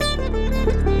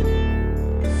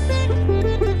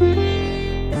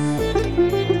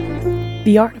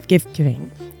The Art of Gift Giving,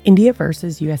 India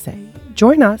versus USA.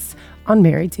 Join us on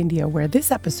Married to India, where this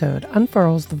episode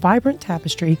unfurls the vibrant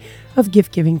tapestry of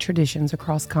gift-giving traditions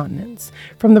across continents,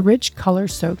 from the rich,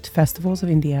 color-soaked festivals of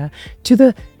India to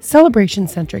the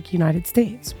celebration-centric United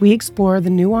States. We explore the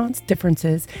nuanced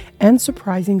differences and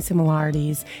surprising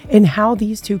similarities in how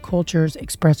these two cultures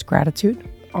express gratitude,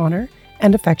 honor,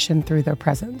 and affection through their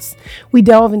presence. We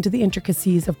delve into the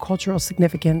intricacies of cultural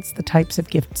significance, the types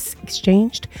of gifts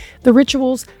exchanged, the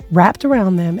rituals wrapped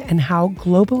around them, and how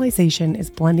globalization is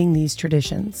blending these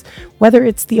traditions. Whether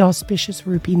it's the auspicious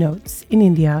rupee notes in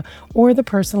India or the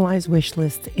personalized wish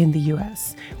list in the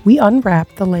US, we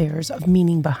unwrap the layers of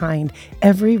meaning behind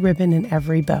every ribbon and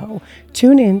every bow.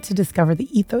 Tune in to discover the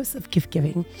ethos of gift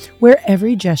giving, where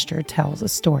every gesture tells a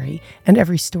story and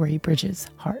every story bridges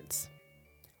hearts.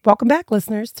 Welcome back,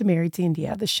 listeners, to Married to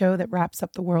India, the show that wraps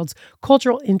up the world's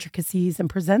cultural intricacies and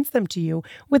presents them to you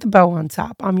with a bow on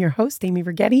top. I'm your host, Amy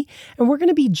Vergetti, and we're going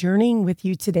to be journeying with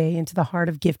you today into the heart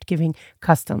of gift-giving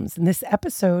customs. In this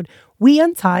episode, we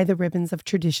untie the ribbons of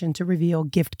tradition to reveal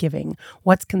gift giving,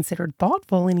 what's considered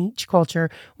thoughtful in each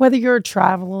culture, whether you're a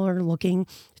traveler looking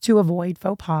to avoid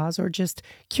faux pas or just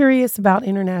curious about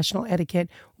international etiquette.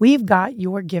 We've got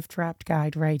your gift wrapped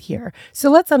guide right here.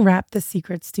 So let's unwrap the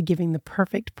secrets to giving the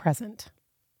perfect present.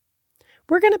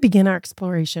 We're going to begin our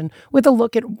exploration with a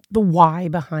look at the why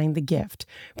behind the gift.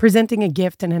 Presenting a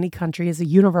gift in any country is a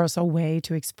universal way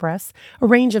to express a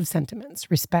range of sentiments: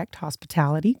 respect,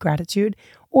 hospitality, gratitude,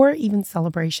 or even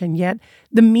celebration. Yet,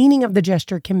 the meaning of the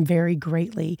gesture can vary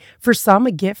greatly. For some,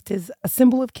 a gift is a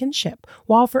symbol of kinship,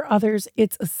 while for others,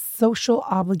 it's a social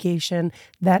obligation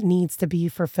that needs to be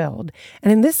fulfilled.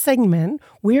 And in this segment,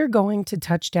 we're going to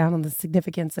touch down on the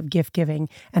significance of gift giving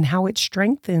and how it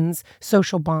strengthens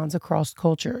social bonds across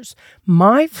cultures.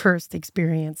 My first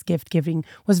experience gift giving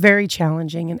was very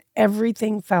challenging, and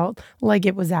everything felt like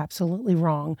it was absolutely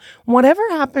wrong. Whatever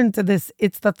happened to this,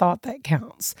 it's the thought that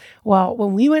counts. Well,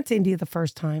 when we went to India the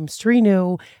first time,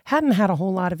 Srinu hadn't had a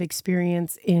whole lot of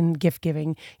experience in gift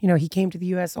giving. You know, he came to the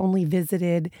US, only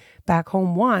visited back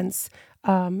home once,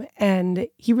 and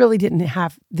he really didn't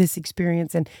have this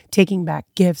experience in taking back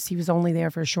gifts. He was only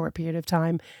there for a short period of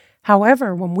time.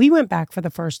 However, when we went back for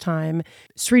the first time,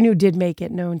 Srinu did make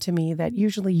it known to me that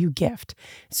usually you gift.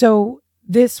 So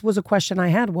this was a question I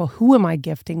had. Well, who am I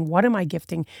gifting? What am I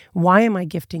gifting? Why am I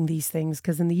gifting these things?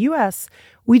 Because in the US,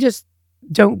 we just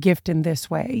don't gift in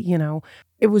this way. You know,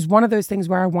 it was one of those things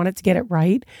where I wanted to get it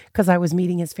right because I was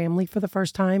meeting his family for the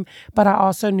first time. But I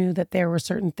also knew that there were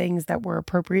certain things that were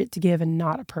appropriate to give and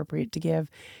not appropriate to give.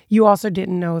 You also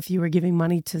didn't know if you were giving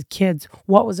money to kids,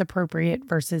 what was appropriate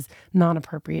versus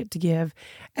non-appropriate to give.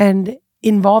 And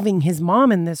involving his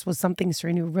mom in this was something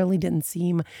Srinu really didn't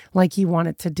seem like he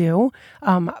wanted to do.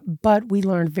 But we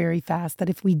learned very fast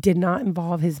that if we did not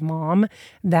involve his mom,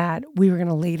 that we were going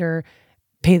to later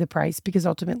pay the price, because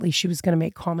ultimately she was going to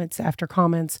make comments after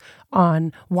comments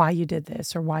on why you did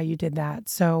this or why you did that.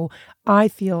 So I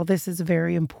feel this is a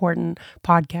very important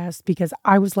podcast because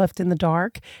I was left in the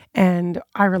dark and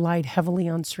I relied heavily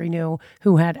on Srinu,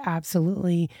 who had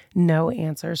absolutely no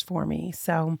answers for me.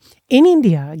 So in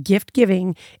India, gift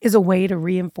giving is a way to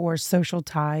reinforce social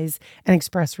ties and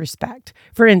express respect.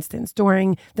 For instance,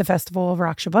 during the festival of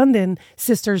Raksha Bandhan,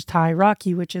 sisters tie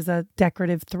Rakhi, which is a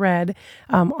decorative thread,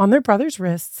 on their brother's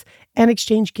wrist, and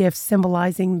exchange gifts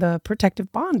symbolizing the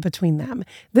protective bond between them.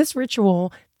 This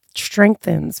ritual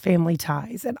strengthens family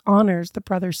ties and honors the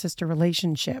brother-sister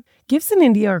relationship. Gifts in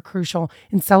India are crucial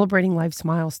in celebrating life's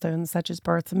milestones, such as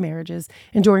births and marriages.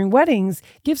 And during weddings,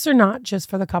 gifts are not just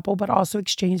for the couple, but also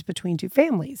exchanged between two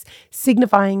families,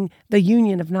 signifying the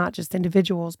union of not just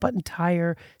individuals, but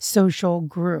entire social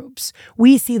groups.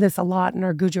 We see this a lot in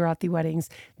our Gujarati weddings.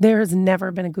 There has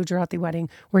never been a Gujarati wedding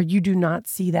where you do not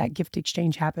see that gift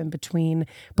exchange happen between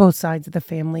both sides of the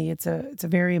family. It's a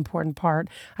very important part.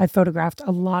 I photographed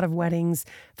a lot of weddings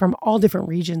from all different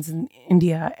regions in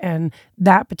India, and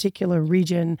that particular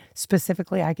region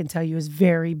specifically, I can tell you, is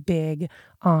very big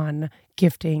on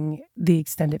gifting the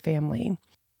extended family.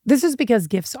 This is because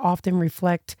gifts often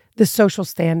reflect the social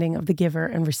standing of the giver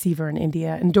and receiver in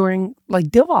India. And during like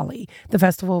Diwali, the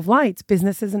Festival of Lights,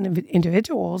 businesses and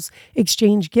individuals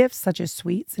exchange gifts such as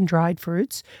sweets and dried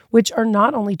fruits, which are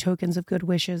not only tokens of good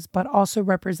wishes, but also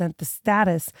represent the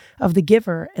status of the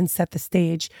giver and set the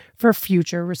stage for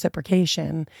future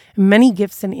reciprocation. Many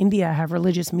gifts in India have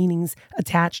religious meanings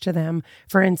attached to them.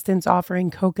 For instance, offering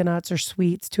coconuts or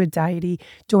sweets to a deity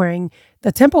during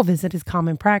the temple visit is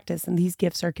common practice, and these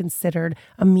gifts are considered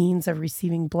a means of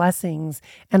receiving blessings blessings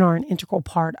and are an integral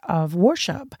part of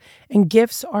worship. And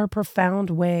gifts are a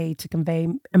profound way to convey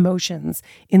emotions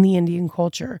in the Indian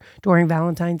culture. During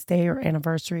Valentine's Day or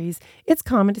anniversaries, it's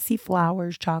common to see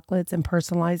flowers, chocolates, and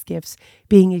personalized gifts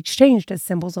being exchanged as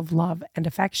symbols of love and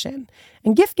affection.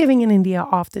 And gift giving in India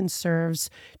often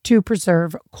serves to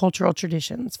preserve cultural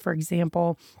traditions. For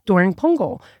example, during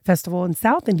Pongal festival in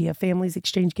South India, families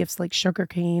exchange gifts like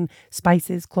sugarcane,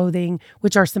 spices, clothing,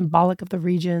 which are symbolic of the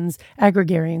region's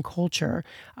agrarian culture.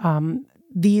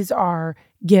 These are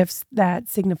gifts that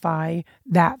signify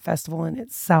that festival in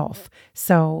itself.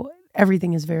 So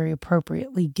everything is very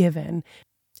appropriately given.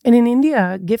 And in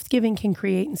India, gift giving can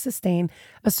create and sustain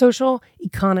a social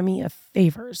economy of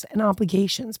favors and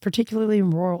obligations, particularly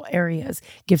in rural areas.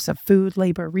 Gifts of food,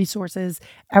 labor, resources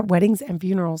at weddings and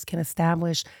funerals can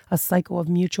establish a cycle of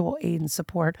mutual aid and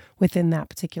support within that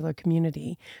particular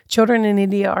community. Children in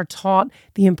India are taught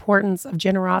the importance of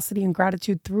generosity and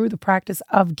gratitude through the practice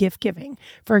of gift giving.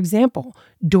 For example,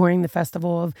 during the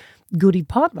festival of Gudi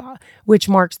Padwa, which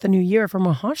marks the new year for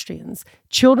Maharashtrians,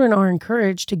 children are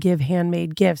encouraged to give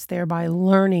handmade gifts, thereby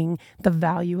learning the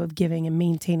value of giving and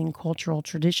maintaining cultural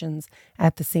traditions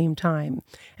at the same time.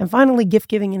 And finally, gift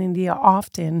giving in India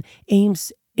often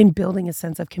aims in building a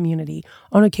sense of community.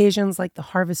 On occasions like the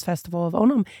harvest festival of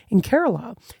Onam in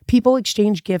Kerala, people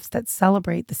exchange gifts that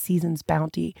celebrate the season's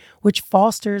bounty, which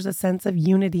fosters a sense of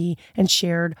unity and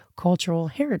shared cultural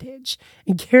heritage.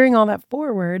 And carrying all that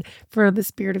forward for the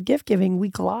spirit of gift giving, we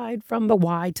glide from the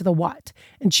why to the what.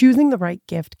 And choosing the right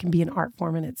gift can be an art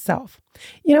form in itself.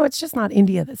 It's just not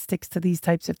India that sticks to these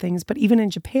types of things, but even in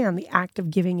Japan, the act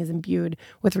of giving is imbued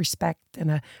with respect,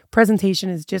 and a presentation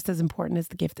is just as important as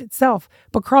the gift itself.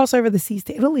 But cross over the seas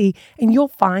to Italy, and you'll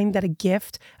find that a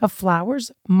gift of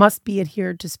flowers must be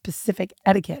adhered to specific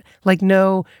etiquette, like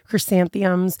no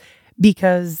chrysanthemums,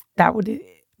 because that would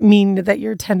mean that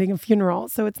you're attending a funeral.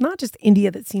 So it's not just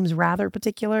India that seems rather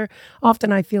particular.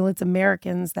 Often I feel it's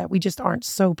Americans that we just aren't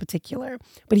so particular.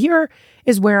 But here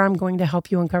is where I'm going to help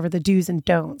you uncover the do's and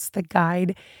don'ts that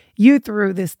guide you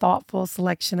through this thoughtful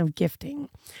selection of gifting.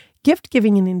 Gift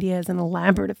giving in India is an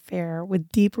elaborate affair with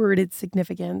deep-rooted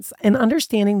significance, and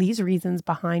understanding these reasons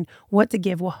behind what to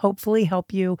give will hopefully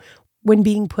help you when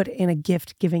being put in a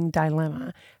gift-giving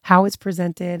dilemma. How it's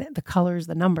presented, the colors,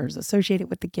 the numbers associated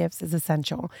with the gifts is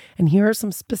essential. And here are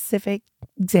some specific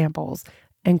examples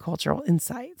and cultural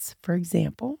insights. For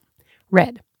example,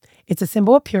 red. It's a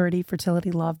symbol of purity,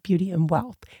 fertility, love, beauty, and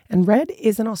wealth. And red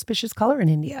is an auspicious color in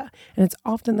India, and it's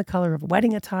often the color of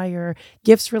wedding attire.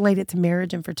 Gifts related to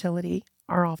marriage and fertility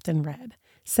are often red.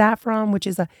 Saffron, which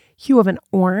is a hue of an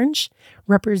orange,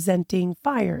 representing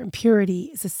fire and purity,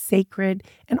 is a sacred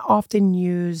and often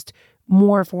used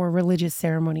more for religious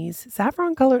ceremonies.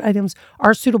 Saffron-colored items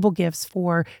are suitable gifts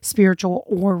for spiritual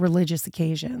or religious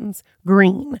occasions.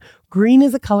 Green. Green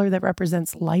is a color that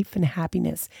represents life and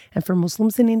happiness. And for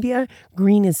Muslims in India,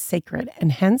 green is sacred,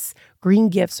 and hence green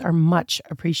gifts are much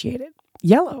appreciated.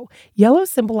 Yellow. Yellow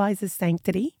symbolizes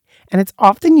sanctity, and it's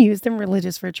often used in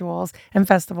religious rituals and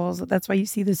festivals. That's why you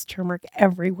see this turmeric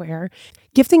everywhere.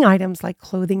 Gifting items like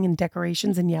clothing and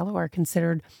decorations in yellow are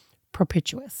considered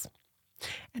propitious.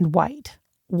 And white.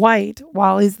 White,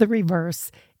 while is the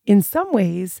reverse, in some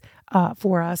ways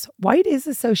for us, white is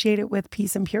associated with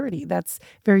peace and purity. That's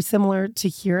very similar to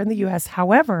here in the U.S.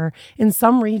 However, in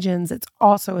some regions, it's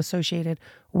also associated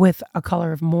with a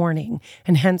color of mourning,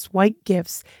 and hence white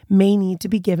gifts may need to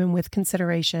be given with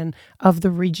consideration of the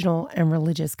regional and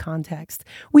religious context.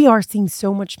 We are seeing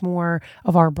so much more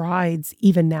of our brides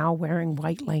even now wearing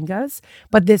white lehengas,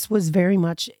 but this was very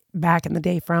much back in the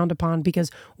day frowned upon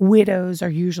because widows are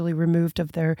usually removed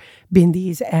of their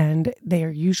bindis and they are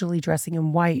usually dressing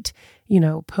in white,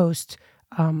 post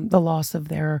the loss of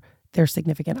their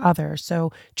significant other.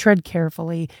 So tread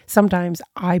carefully. Sometimes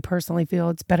I personally feel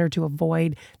it's better to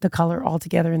avoid the color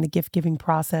altogether in the gift-giving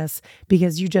process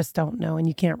because you just don't know, and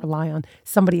you can't rely on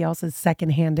somebody else's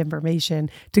secondhand information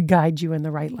to guide you in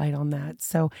the right light on that.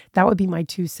 So that would be my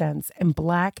 2 cents. And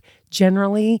black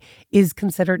generally is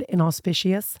considered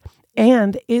inauspicious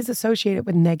and is associated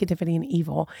with negativity and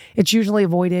evil. It's usually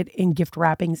avoided in gift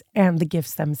wrappings and the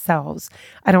gifts themselves.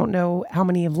 I don't know how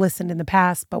many have listened in the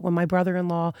past, but when my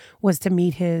brother-in-law was to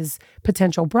meet his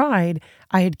potential bride,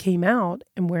 I had came out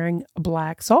and wearing a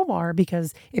black salwar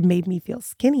because it made me feel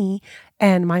skinny.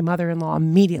 And my mother-in-law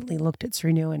immediately looked at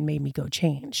Srinu and made me go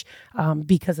change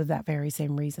because of that very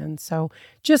same reason. So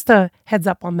just a heads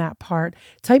up on that part.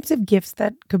 Types of gifts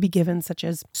that could be given, such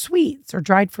as sweets or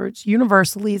dried fruits,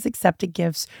 universally is accepted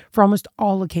gifts for almost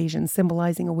all occasions,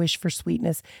 symbolizing a wish for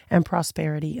sweetness and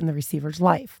prosperity in the receiver's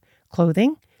life.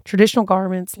 Clothing. Traditional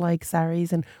garments like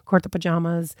saris and kurta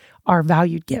pajamas are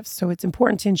valued gifts, so it's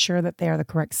important to ensure that they are the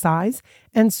correct size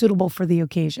and suitable for the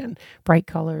occasion, bright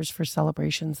colors for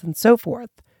celebrations, and so forth.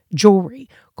 Jewelry,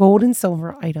 gold and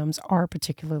silver items are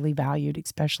particularly valued,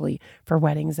 especially for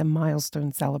weddings and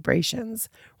milestone celebrations.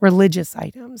 Religious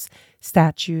items,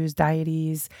 statues,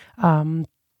 deities,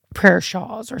 prayer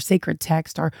shawls, or sacred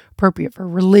text are appropriate for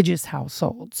religious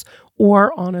households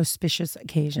or on auspicious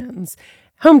occasions.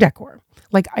 Home decor,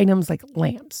 like items like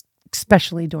lamps,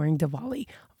 especially during Diwali,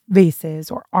 vases,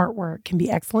 or artwork can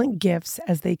be excellent gifts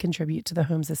as they contribute to the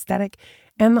home's aesthetic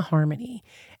and the harmony.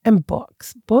 And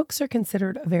books. Books are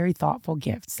considered a very thoughtful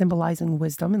gift, symbolizing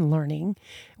wisdom and learning.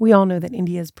 We all know that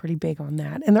India is pretty big on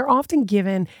that. And they're often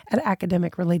given at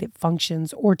academic related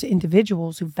functions or to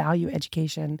individuals who value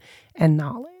education and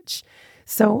knowledge.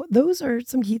 So those are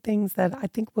some key things that I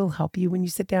think will help you when you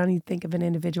sit down and you think of an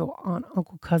individual aunt,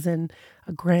 uncle, cousin,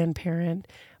 a grandparent.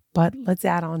 But let's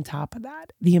add on top of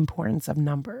that the importance of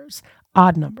numbers,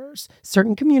 odd numbers.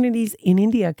 Certain communities in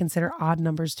India consider odd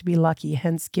numbers to be lucky,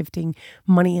 hence gifting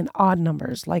money in odd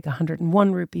numbers like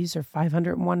 101 rupees or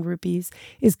 501 rupees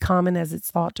is common as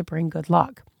it's thought to bring good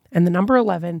luck. And the number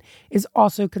 11 is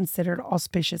also considered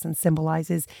auspicious and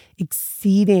symbolizes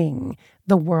exceeding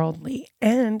the worldly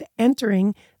and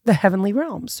entering the heavenly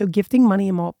realms. So gifting money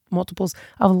in multiples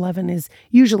of 11 is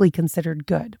usually considered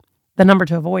good. The number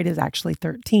to avoid is actually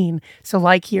 13. So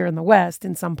like here in the West,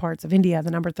 in some parts of India,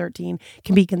 the number 13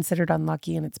 can be considered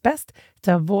unlucky, and it's best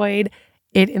to avoid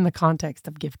it in the context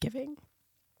of gift giving.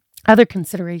 Other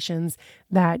considerations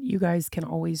that you guys can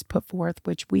always put forth,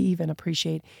 which we even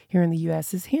appreciate here in the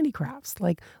U.S., is handicrafts,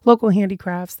 like local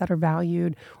handicrafts that are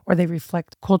valued or they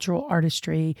reflect cultural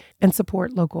artistry and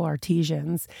support local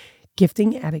artisans.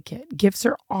 Gifting etiquette. Gifts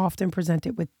are often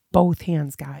presented with both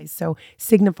hands, guys. So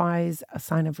signifies a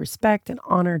sign of respect and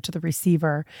honor to the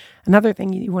receiver. Another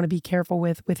thing you want to be careful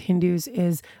with Hindus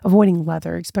is avoiding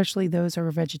leather, especially those who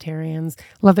are vegetarians.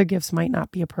 Leather gifts might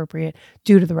not be appropriate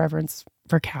due to the reverence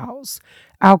for cows.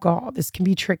 Alcohol. This can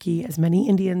be tricky as many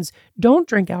Indians don't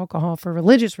drink alcohol for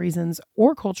religious reasons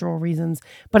or cultural reasons,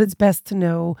 but it's best to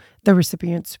know the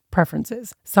recipient's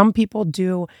preferences. Some people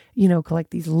do, collect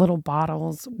these little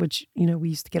bottles, which, we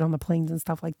used to get on the planes and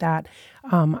stuff like that.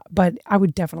 But I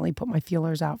would definitely put my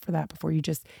feelers out for that before you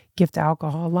just gift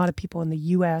alcohol. A lot of people in the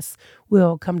U.S.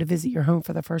 will come to visit your home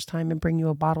for the first time and bring you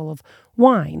a bottle of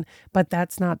wine, but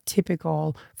that's not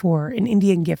typical for an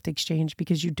Indian gift exchange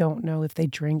because you don't know if they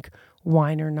drink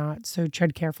wine or not. So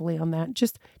tread carefully on that.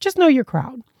 Just know your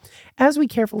crowd. As we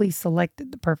carefully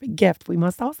selected the perfect gift, we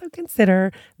must also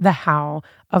consider the how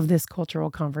of this cultural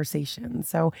conversation.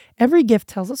 So every gift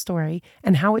tells a story,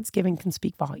 and how it's given can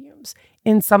speak volumes.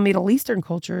 In some Middle Eastern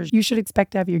cultures, you should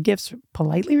expect to have your gifts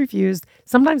politely refused,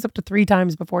 sometimes up to 3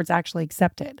 times before it's actually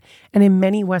accepted. And in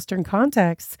many Western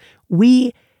contexts,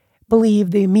 we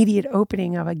believe the immediate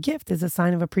opening of a gift is a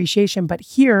sign of appreciation. But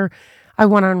here, I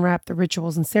want to unwrap the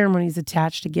rituals and ceremonies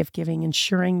attached to gift giving,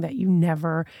 ensuring that you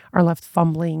never are left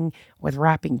fumbling with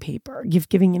wrapping paper. Gift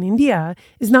giving in India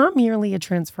is not merely a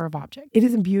transfer of object. It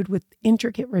is imbued with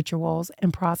intricate rituals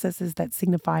and processes that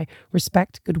signify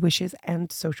respect, good wishes,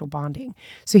 and social bonding.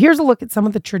 So here's a look at some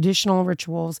of the traditional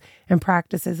rituals and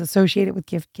practices associated with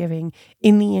gift giving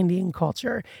in the Indian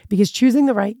culture. Because choosing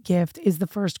the right gift is the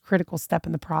first critical step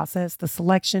in the process. The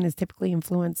selection is typically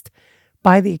influenced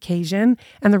by the occasion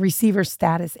and the receiver's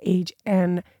status, age,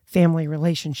 and family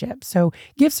relationship. So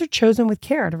gifts are chosen with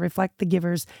care to reflect the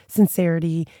giver's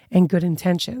sincerity and good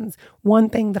intentions. One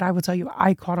thing that I will tell you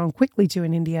I caught on quickly to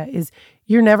in India is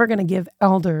you're never going to give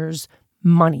elders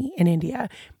money in India.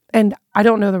 And I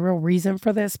don't know the real reason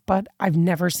for this, but I've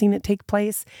never seen it take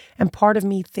place. And part of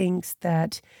me thinks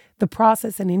that the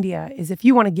process in India is if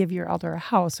you want to give your elder a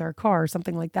house or a car or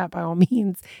something like that, by all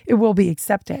means, it will be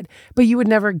accepted. But you would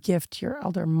never gift your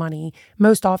elder money.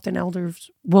 Most often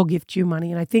elders will gift you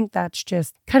money. And I think that's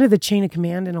just kind of the chain of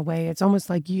command in a way. It's almost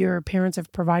like your parents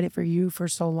have provided for you for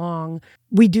so long.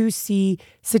 We do see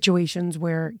situations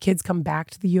where kids come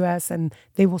back to the U.S. and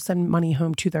they will send money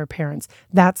home to their parents.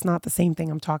 That's not the same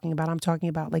thing I'm talking about. I'm talking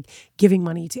about like giving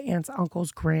money to aunts,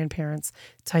 uncles, grandparents,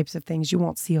 types of things. You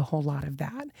won't see a whole lot of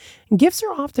that. And gifts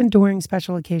are often during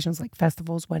special occasions like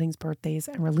festivals, weddings, birthdays,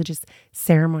 and religious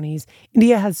ceremonies.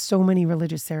 India has so many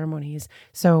religious ceremonies,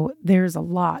 so there's a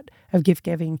lot of gift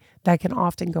giving that can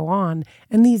often go on.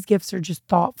 And these gifts are just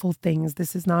thoughtful things.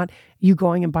 This is not you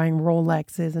going and buying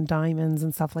Rolexes and diamonds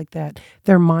and stuff like that.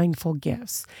 They're mindful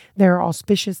gifts. There are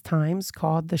auspicious times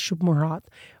called the Shubh Muhurat,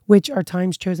 which are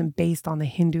times chosen based on the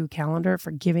Hindu calendar for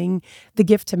giving the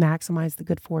gift to maximize the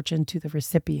good fortune to the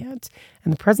recipient.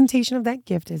 And the presentation of that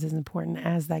gift is as important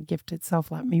as that gift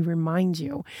itself, let me remind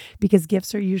you, because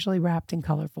gifts are usually wrapped in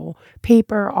colorful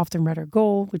paper, often red or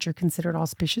gold, which are considered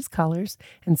auspicious colors,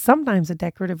 and sometimes a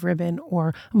decorative ribbon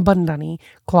or bandhani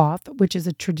cloth, which is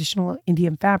a traditional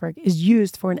Indian fabric, is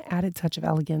used for an added touch of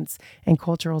elegance and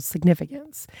cultural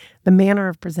significance. The manner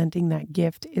of presenting that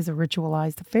gift is a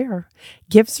ritualized affair.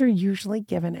 Gifts are usually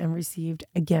given and received.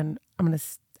 Again,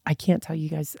 I can't tell you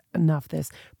guys enough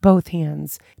this, both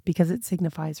hands, because it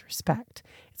signifies respect.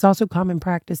 It's also common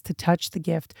practice to touch the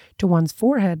gift to one's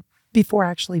forehead before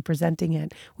actually presenting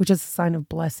it, which is a sign of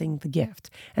blessing the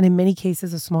gift. And in many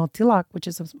cases, a small tilak, which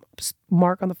is a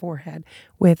mark on the forehead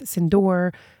with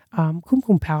sindoor,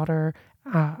 kumkum powder,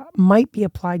 might be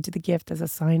applied to the gift as a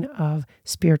sign of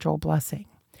spiritual blessing.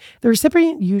 The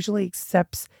recipient usually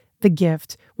accepts the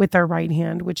gift with their right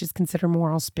hand, which is considered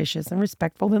more auspicious and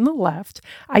respectful than the left.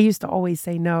 I used to always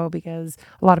say no because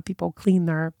a lot of people clean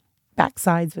their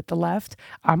backsides with the left.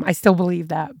 I still believe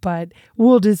that, but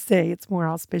we'll just say it's more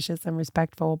auspicious and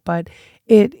respectful. But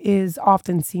it is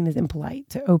often seen as impolite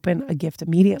to open a gift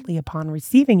immediately upon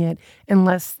receiving it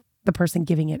unless the person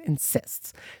giving it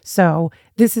insists. So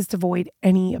this is to avoid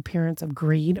any appearance of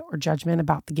greed or judgment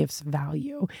about the gift's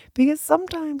value, because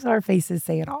sometimes our faces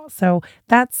say it all. So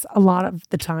that's a lot of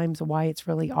the times why it's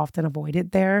really often avoided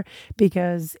there,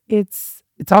 because it's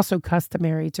also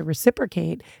customary to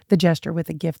reciprocate the gesture with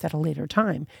a gift at a later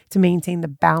time to maintain the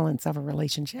balance of a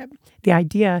relationship. The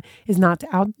idea is not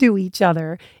to outdo each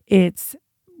other. It's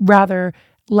rather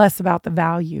less about the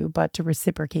value, but to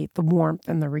reciprocate the warmth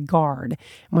and the regard.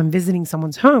 When visiting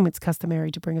someone's home, it's customary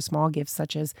to bring a small gift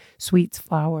such as sweets,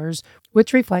 flowers,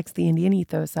 which reflects the Indian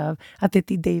ethos of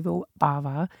Atithi Devo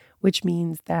Bhava, which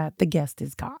means that the guest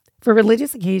is God. For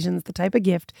religious occasions, the type of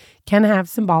gift can have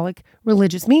symbolic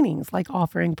religious meanings, like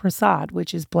offering prasad,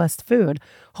 which is blessed food,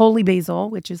 holy basil,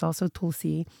 which is also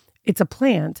tulsi, it's a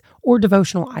plant, or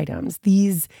devotional items.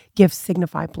 These gifts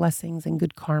signify blessings and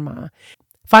good karma.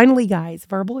 Finally, guys,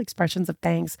 verbal expressions of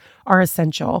thanks are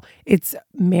essential. It's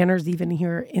manners even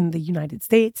here in the United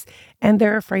States. And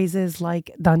there are phrases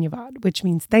like dhanyavad, which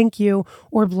means thank you,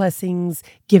 or blessings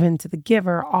given to the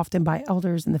giver, often by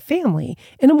elders in the family,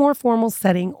 in a more formal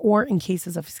setting or in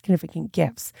cases of significant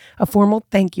gifts. A formal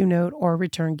thank you note or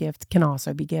return gift can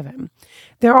also be given.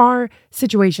 There are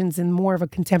situations in more of a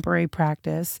contemporary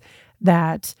practice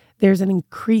that there's an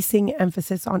increasing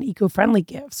emphasis on eco-friendly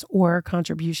gifts or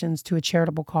contributions to a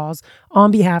charitable cause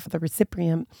on behalf of the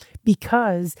recipient,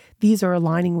 because these are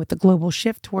aligning with the global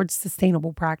shift towards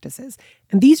sustainable practices.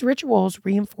 And these rituals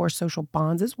reinforce social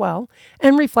bonds as well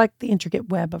and reflect the intricate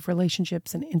web of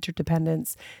relationships and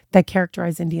interdependence that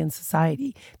characterize Indian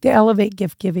society. They elevate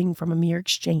gift giving from a mere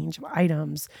exchange of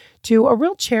items to a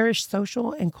real cherished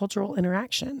social and cultural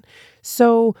interaction.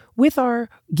 So with our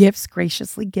gifts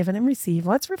graciously given and received,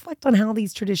 let's reflect on how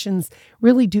these traditions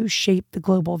really do shape the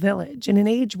global village. In an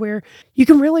age where you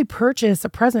can really purchase a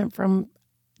present from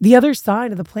the other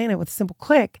side of the planet with a simple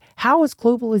click, how has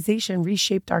globalization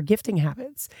reshaped our gifting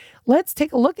habits? Let's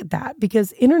take a look at that,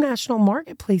 because international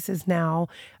marketplaces now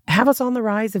have us on the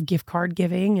rise of gift card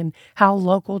giving, and how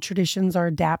local traditions are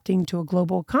adapting to a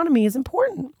global economy is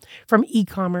important. From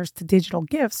e-commerce to digital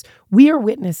gifts, we are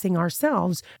witnessing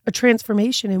ourselves a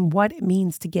transformation in what it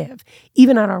means to give.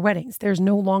 Even at our weddings, there's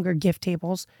no longer gift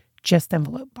tables, just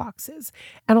envelope boxes.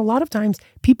 And a lot of times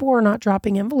people are not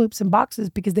dropping envelopes in boxes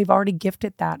because they've already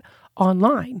gifted that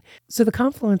online. So the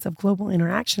confluence of global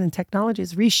interaction and technology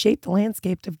has reshaped the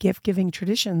landscape of gift-giving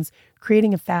traditions,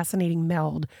 creating a fascinating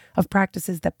meld of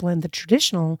practices that blend the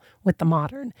traditional with the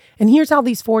modern. And here's how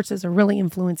these forces are really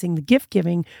influencing the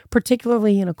gift-giving,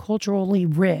 particularly in a culturally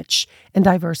rich and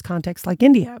diverse context like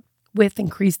India. With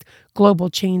increased global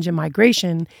change and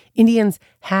migration, Indians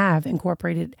have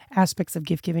incorporated aspects of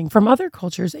gift giving from other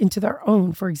cultures into their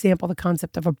own. For example, the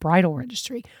concept of a bridal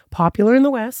registry, popular in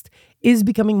the West, is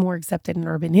becoming more accepted in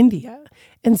urban India.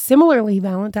 And similarly,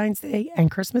 Valentine's Day and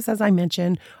Christmas, as I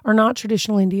mentioned, are not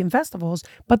traditional Indian festivals,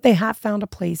 but they have found a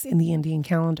place in the Indian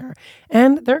calendar.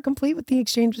 And they're complete with the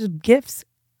exchanges of gifts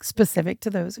specific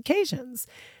to those occasions.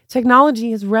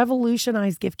 Technology has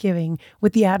revolutionized gift giving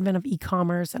with the advent of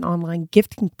e-commerce and online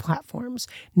gifting platforms.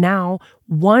 Now,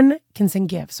 one can send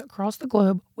gifts across the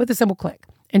globe with a simple click.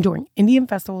 And during Indian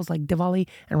festivals like Diwali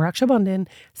and Raksha Bandhan,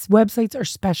 websites are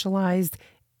specialized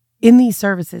in these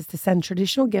services to send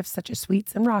traditional gifts such as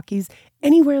sweets and Rockies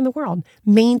anywhere in the world,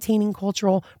 maintaining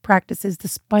cultural practices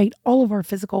despite all of our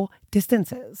physical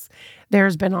distances.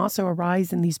 There's been also a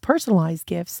rise in these personalized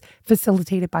gifts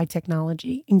facilitated by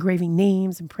technology. Engraving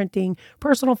names and printing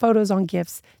personal photos on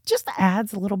gifts just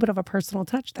adds a little bit of a personal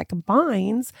touch that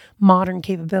combines modern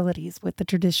capabilities with the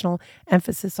traditional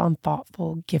emphasis on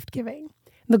thoughtful gift giving.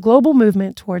 The global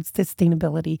movement towards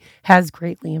sustainability has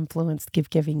greatly influenced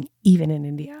gift giving, even in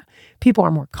India. People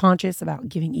are more conscious about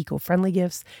giving eco-friendly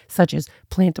gifts, such as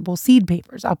plantable seed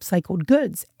papers, upcycled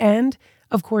goods, and,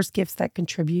 of course, gifts that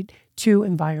contribute to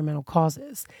environmental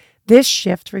causes. This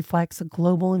shift reflects a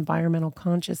global environmental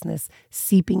consciousness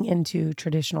seeping into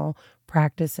traditional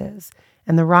practices.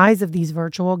 And the rise of these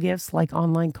virtual gifts, like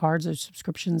online cards or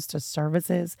subscriptions to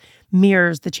services,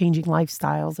 mirrors the changing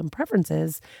lifestyles and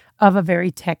preferences of a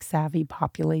very tech-savvy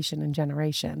population and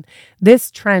generation.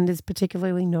 This trend is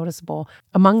particularly noticeable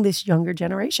among this younger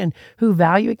generation who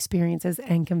value experiences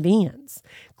and convenience.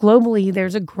 Globally,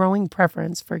 there's a growing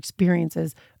preference for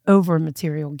experiences over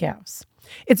material gifts.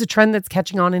 It's a trend that's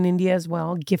catching on in India as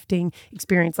well. Gifting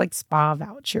experience like spa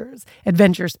vouchers,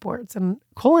 adventure sports, and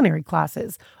culinary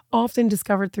classes, often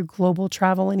discovered through global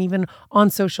travel and even on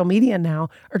social media now,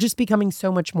 are just becoming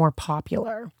so much more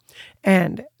popular.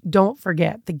 And don't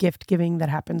forget, the gift giving that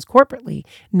happens corporately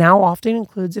now often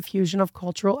includes a fusion of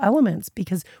cultural elements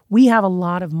because we have a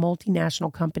lot of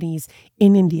multinational companies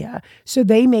in India. So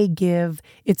they may give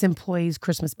its employees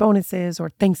Christmas bonuses or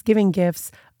Thanksgiving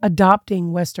gifts,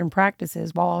 adopting Western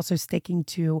practices while also sticking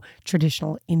to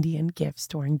traditional Indian gifts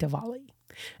during Diwali.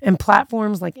 And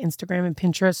platforms like Instagram and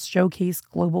Pinterest showcase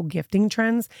global gifting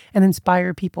trends and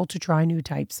inspire people to try new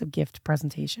types of gift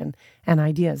presentation and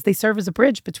ideas. They serve as a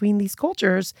bridge between these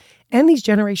cultures and these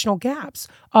generational gaps,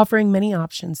 offering many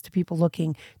options to people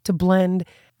looking to blend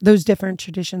those different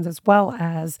traditions as well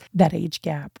as that age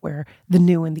gap where the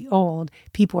new and the old,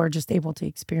 people are just able to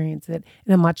experience it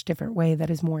in a much different way that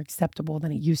is more acceptable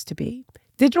than it used to be.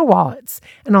 Digital wallets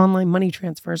and online money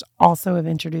transfers also have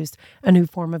introduced a new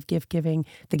form of gift giving,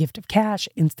 the gift of cash,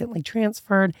 instantly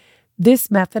transferred.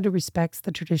 This method respects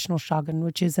the traditional shagun,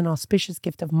 which is an auspicious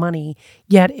gift of money,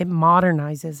 yet it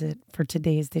modernizes it for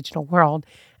today's digital world.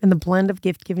 And the blend of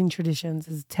gift-giving traditions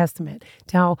is a testament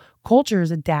to how cultures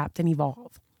adapt and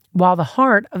evolve. While the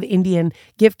heart of Indian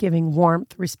gift-giving,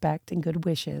 warmth, respect, and good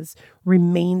wishes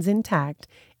remains intact,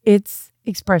 its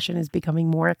expression is becoming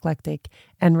more eclectic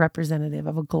and representative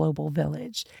of a global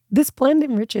village. This blend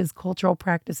enriches cultural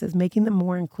practices, making them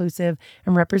more inclusive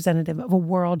and representative of a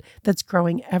world that's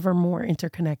growing ever more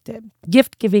interconnected.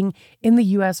 Gift giving in the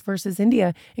U.S. versus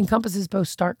India encompasses both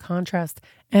stark contrast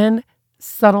and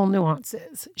subtle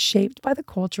nuances shaped by the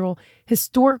cultural,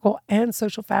 historical, and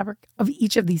social fabric of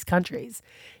each of these countries.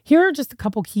 Here are just a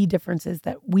couple key differences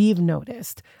that we've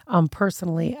noticed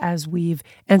personally as we've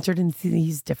entered into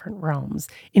these different realms.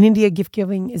 In India, gift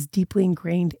giving is deeply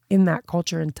ingrained in that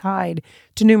culture and tied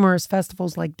to numerous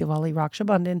festivals like Diwali, Raksha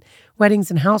Bandhan, weddings,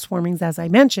 and housewarmings, as I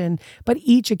mentioned, but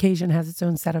each occasion has its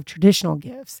own set of traditional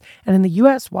gifts. And in the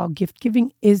U.S., while gift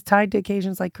giving is tied to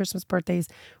occasions like Christmas, birthdays,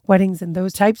 weddings, and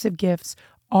those types of gifts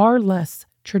are less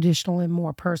traditional and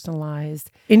more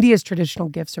personalized. India's traditional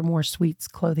gifts are more sweets,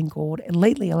 clothing, gold, and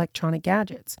lately electronic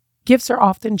gadgets. Gifts are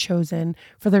often chosen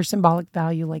for their symbolic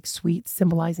value, like sweets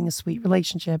symbolizing a sweet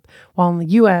relationship, while in the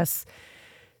U.S.,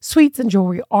 sweets and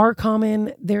jewelry are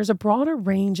common. There's a broader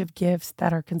range of gifts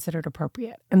that are considered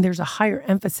appropriate, and there's a higher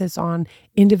emphasis on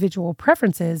individual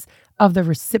preferences of the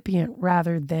recipient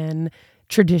rather than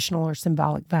traditional or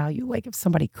symbolic value. Like if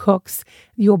somebody cooks,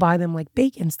 you'll buy them like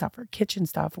bacon stuff or kitchen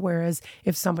stuff. Whereas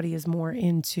if somebody is more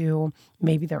into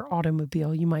maybe their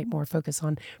automobile, you might more focus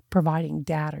on providing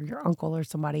dad or your uncle or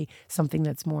somebody something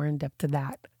that's more in depth to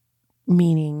that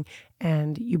meaning,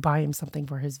 and you buy him something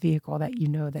for his vehicle that you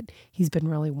know that he's been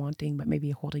really wanting but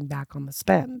maybe holding back on the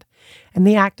spend. And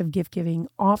the act of gift giving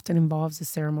often involves a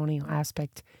ceremonial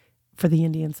aspect for the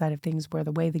Indian side of things, where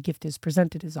the way the gift is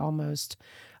presented is almost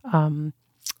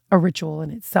a ritual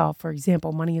in itself. For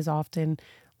example, money is often,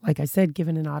 like I said,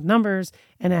 given in odd numbers,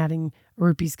 and adding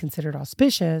rupees considered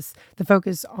auspicious. The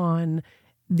focus on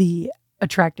the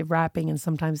attractive wrapping and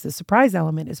sometimes the surprise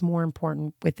element is more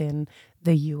important within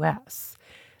the U.S.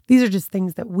 These are just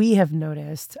things that we have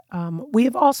noticed. We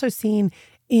have also seen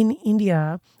in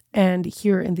India and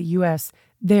here in the U.S.,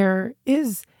 there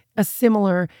is a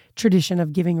similar tradition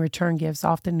of giving return gifts,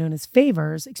 often known as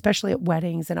favors, especially at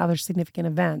weddings and other significant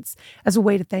events, as a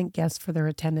way to thank guests for their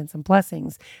attendance and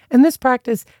blessings. And this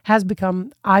practice has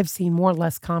become, I've seen, more or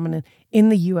less common in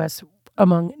the U.S.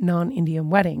 among non-Indian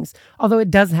weddings, although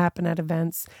it does happen at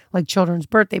events like children's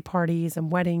birthday parties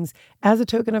and weddings. As a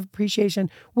token of appreciation,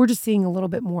 we're just seeing a little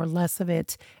bit more less of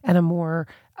it and a more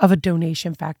of a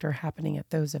donation factor happening at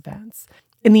those events.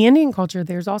 In the Indian culture,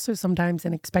 there's also sometimes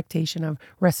an expectation of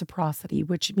reciprocity,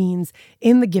 which means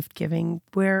in the gift giving,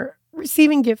 where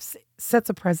receiving gifts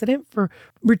sets a precedent for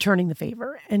returning the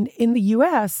favor. And in the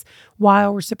U.S.,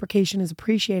 while reciprocation is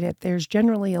appreciated, there's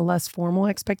generally a less formal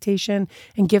expectation,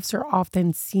 and gifts are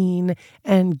often seen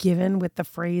and given with the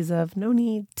phrase of "no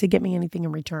need to get me anything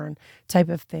in return" type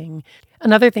of thing.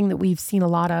 Another thing that we've seen a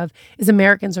lot of is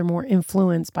Americans are more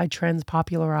influenced by trends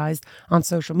popularized on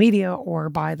social media or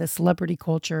by the celebrity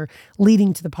culture,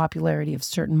 leading to the popularity of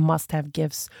certain must-have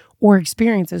gifts or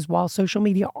experiences. While social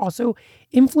media also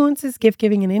influences gift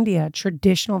giving in India,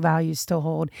 traditional values still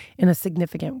hold in a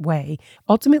significant way.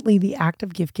 Ultimately, the act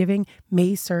of gift giving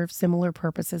may serve similar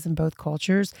purposes in both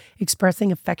cultures,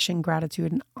 expressing affection,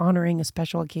 gratitude, and honoring a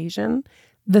special occasion.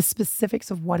 The specifics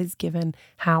of what is given,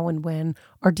 how, and when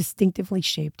are distinctively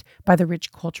shaped by the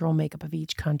rich cultural makeup of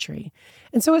each country.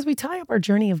 And so as we tie up our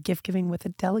journey of gift giving with a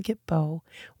delicate bow,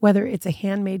 whether it's a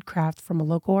handmade craft from a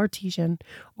local artisan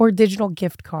or a digital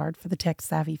gift card for the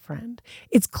tech-savvy friend,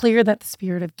 it's clear that the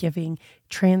spirit of giving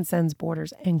transcends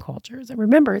borders and cultures. And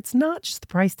remember, it's not just the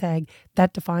price tag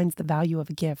that defines the value of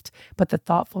a gift, but the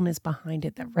thoughtfulness behind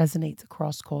it that resonates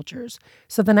across cultures.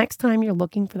 So the next time you're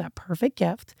looking for that perfect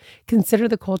gift, consider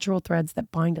the cultural threads that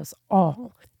bind us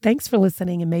all. Thanks for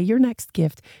listening, and may your next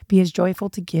gift be as joyful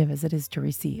to give as it is to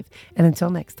receive. And until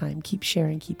next time, keep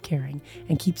sharing, keep caring,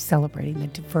 and keep celebrating the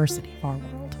diversity of our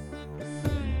world.